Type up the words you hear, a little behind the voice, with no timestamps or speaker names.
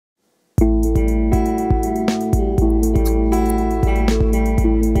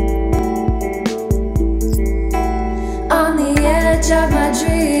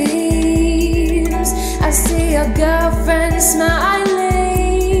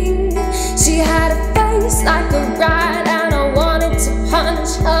smiling. She had a face like a rat, and I wanted to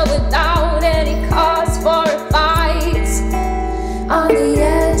punch her without any cause for a fight. On the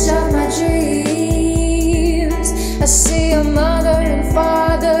edge of my dreams, I see a mother and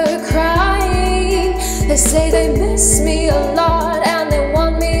father crying. They say they miss me a lot, and they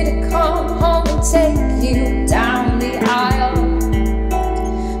want me to come home and take you down the aisle.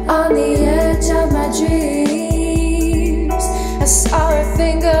 On the edge of my dreams, I saw her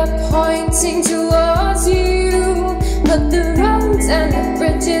finger pointing towards you, but the roads and the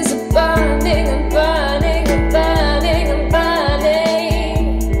bridges are burning and burning and burning and burning.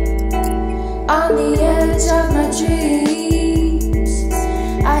 On the edge of my dreams,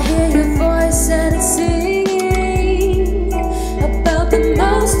 I hear your voice and it's singing about the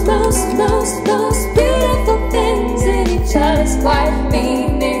most beautiful things in each other's quite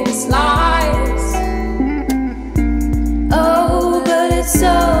meaningless lives. Oh, but it's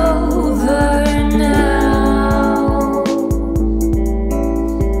over now.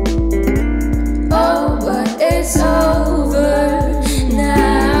 Oh, but it's over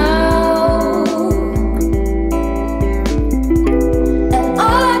now. And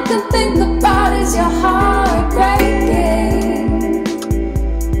all I can think about is your heart breaking.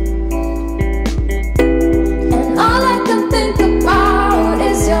 And all I can think about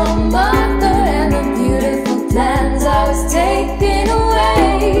is your mother and the beautiful plans I was taking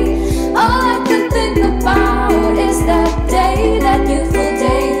away. All I can think about is that day, that beautiful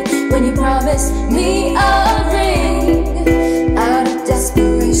day, when you promised me a ring out of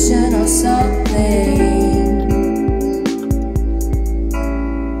desperation or something.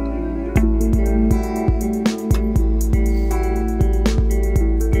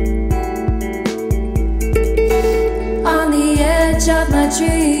 On the edge of my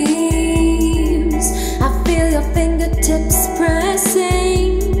dreams, I feel your fingertips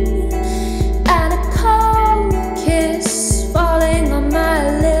pressing, and a cold kiss falling on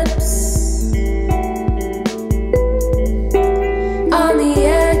my lips. On the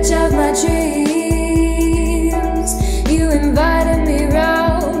edge of my dreams, you invited me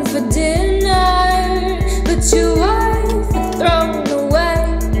round for dinner, but your wife had thrown away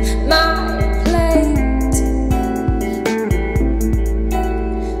my plate.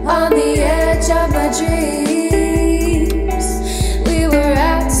 On the edge of my dreams, we were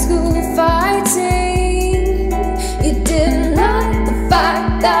at school fighting. You didn't like the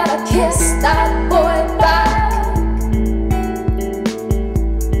fact that I kissed that boy back.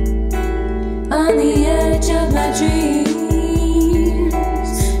 On the edge of my dreams,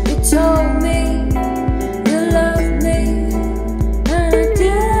 you told me you loved me, and I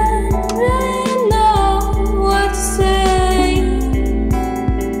didn't really know what to say.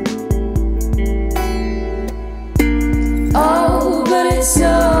 Oh, but it's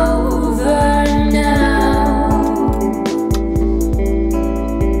over now.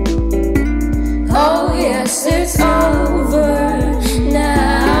 Oh, yes, it's over now.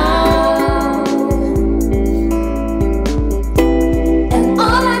 And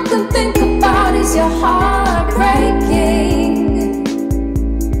all I can think about is your heart breaking.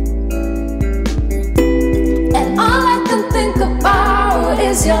 And all I can think about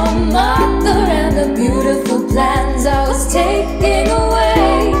is your mother and the beautiful plans I was taking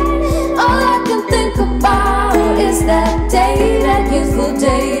away. All I can think about is that day, that youthful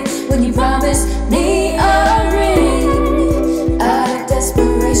day, when you promised me a ring out of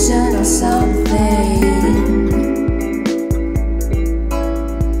desperation or something.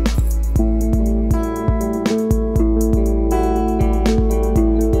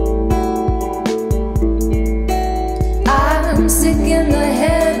 I'm sick in the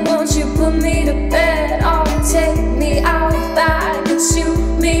head, won't you put me to bed? Or take me out back and shoot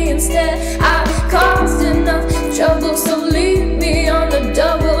me instead. I've caused enough trouble, so leave me on the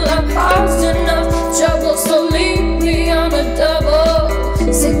double. I've caused enough trouble, so leave me on the double.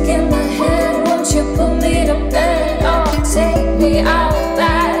 Sick in the head, won't you put me to bed? Or take me out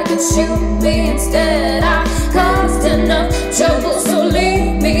back and shoot me instead. I've caused enough trouble, so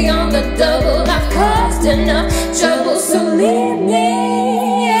leave me on the double. I've caused enough trouble, so leave me.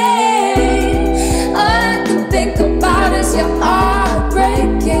 All I can think about is your heart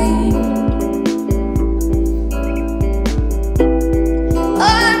breaking. All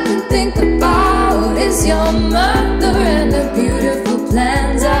I can think about is your mother and the beautiful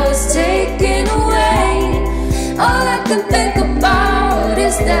plans I was taking away. All I can think about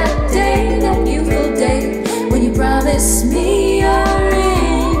is that day,